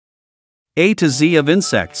A to Z of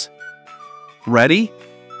insects. Ready?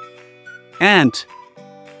 Ant.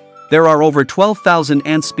 There are over 12,000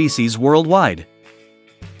 ant species worldwide.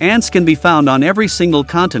 Ants can be found on every single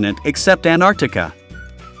continent except Antarctica.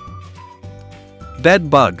 Bed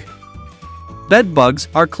bug. Bed bugs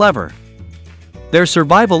are clever. Their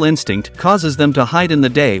survival instinct causes them to hide in the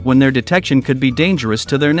day when their detection could be dangerous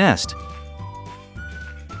to their nest.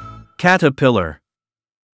 Caterpillar.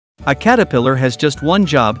 A caterpillar has just one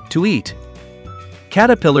job: to eat.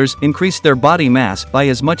 Caterpillars increase their body mass by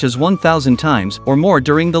as much as 1,000 times or more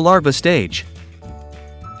during the larva stage.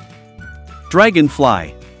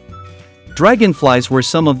 Dragonfly. Dragonflies were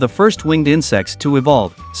some of the first winged insects to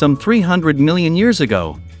evolve, some 300 million years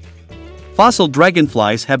ago. Fossil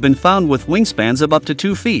dragonflies have been found with wingspans of up to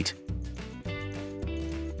 2 feet.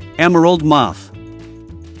 Emerald moth.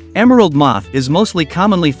 Emerald moth is mostly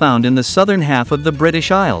commonly found in the southern half of the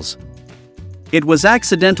British Isles. It was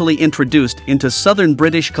accidentally introduced into southern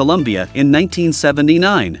British Columbia in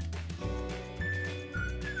 1979.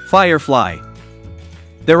 Firefly.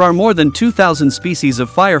 There are more than 2,000 species of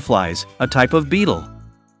fireflies, a type of beetle.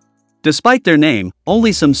 Despite their name,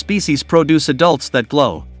 only some species produce adults that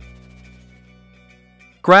glow.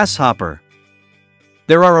 Grasshopper.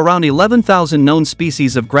 There are around 11,000 known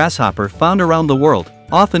species of grasshopper found around the world,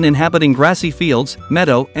 often inhabiting grassy fields,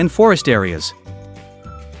 meadow, and forest areas.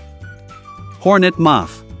 Hornet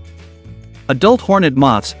moth. Adult hornet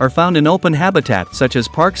moths are found in open habitat such as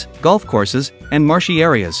parks, golf courses, and marshy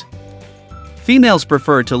areas. Females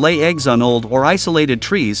prefer to lay eggs on old or isolated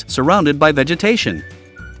trees surrounded by vegetation.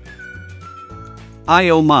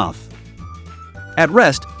 Io moth. At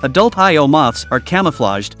rest, adult Io moths are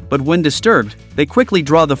camouflaged, but when disturbed, they quickly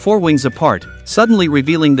draw the forewings apart, suddenly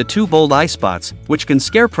revealing the 2 bold eye spots, which can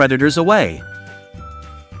scare predators away.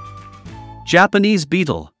 Japanese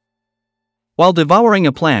beetle. While devouring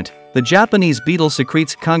a plant, the Japanese beetle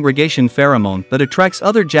secretes congregation pheromone that attracts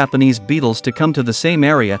other Japanese beetles to come to the same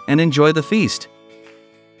area and enjoy the feast.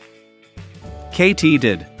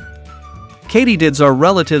 Katydid. Katydids are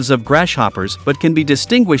relatives of grasshoppers but can be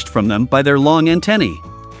distinguished from them by their long antennae.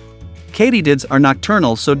 Katydids are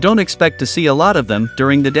nocturnal, so don't expect to see a lot of them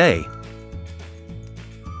during the day.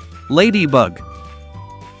 Ladybug.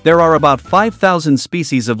 There are about 5,000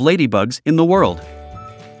 species of ladybugs in the world.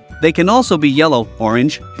 They can also be yellow,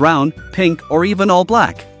 orange, brown, pink, or even all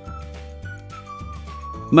black.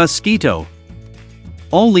 Mosquito.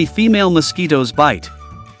 Only female mosquitoes bite.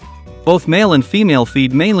 Both male and female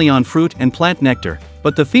feed mainly on fruit and plant nectar,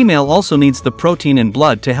 but the female also needs the protein in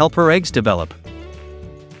blood to help her eggs develop.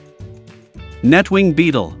 Netwing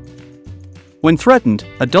beetle. When threatened,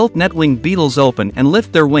 adult netwing beetles open and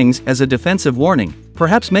lift their wings as a defensive warning,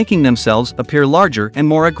 perhaps making themselves appear larger and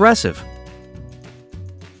more aggressive.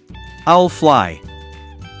 Owlfly.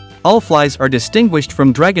 Owlflies are distinguished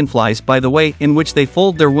from dragonflies by the way in which they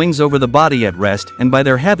fold their wings over the body at rest and by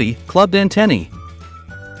their heavy, clubbed antennae.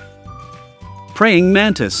 Praying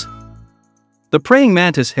mantis. The praying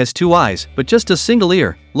mantis has 2 eyes but just a single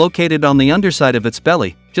ear, located on the underside of its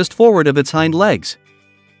belly, just forward of its hind legs.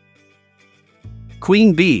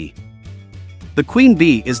 Queen bee. The queen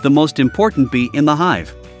bee is the most important bee in the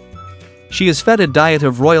hive. She is fed a diet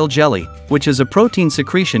of royal jelly, which is a protein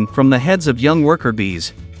secretion from the heads of young worker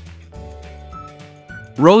bees.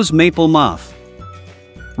 Rose maple moth.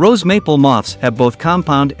 Rose maple moths have both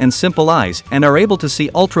compound and simple eyes and are able to see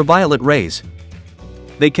ultraviolet rays.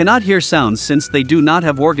 They cannot hear sounds since they do not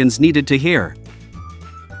have organs needed to hear.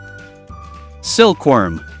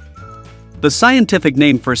 Silkworm. The scientific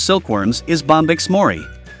name for silkworms is Bombyx mori.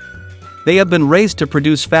 They have been raised to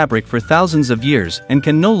produce fabric for thousands of years and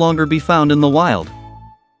can no longer be found in the wild.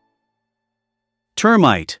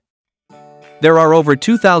 Termite. There are over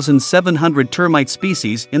 2,700 termite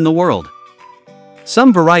species in the world.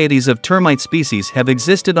 Some varieties of termite species have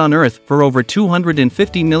existed on Earth for over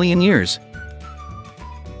 250 million years.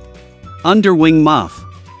 Underwing moth.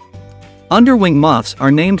 Underwing moths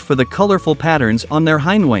are named for the colorful patterns on their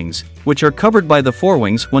hindwings, which are covered by the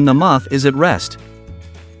forewings when the moth is at rest.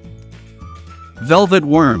 Velvet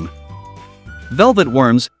worm. Velvet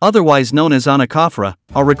worms, otherwise known as onychophora,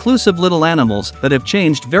 are reclusive little animals that have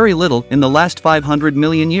changed very little in the last 500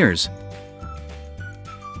 million years.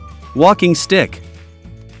 Walking stick.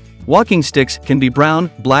 Walking sticks can be brown,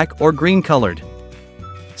 black, or green colored.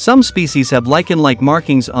 Some species have lichen-like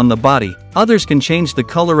markings on the body, others can change the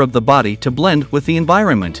color of the body to blend with the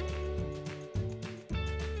environment.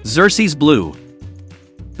 Xerces blue.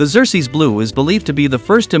 The Xerces blue is believed to be the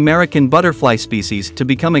first American butterfly species to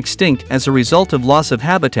become extinct as a result of loss of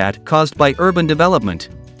habitat caused by urban development.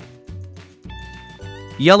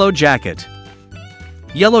 Yellow jacket.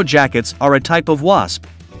 Yellow jackets are a type of wasp.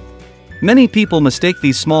 Many people mistake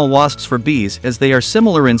these small wasps for bees as they are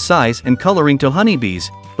similar in size and coloring to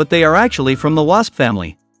honeybees, but they are actually from the wasp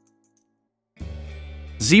family.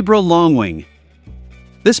 Zebra longwing.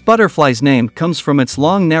 This butterfly's name comes from its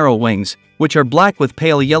long narrow wings, which are black with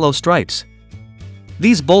pale yellow stripes.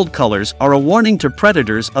 These bold colors are a warning to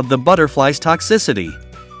predators of the butterfly's toxicity.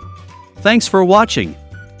 Thanks for watching.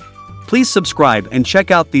 Please subscribe and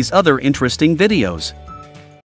check out these other interesting videos.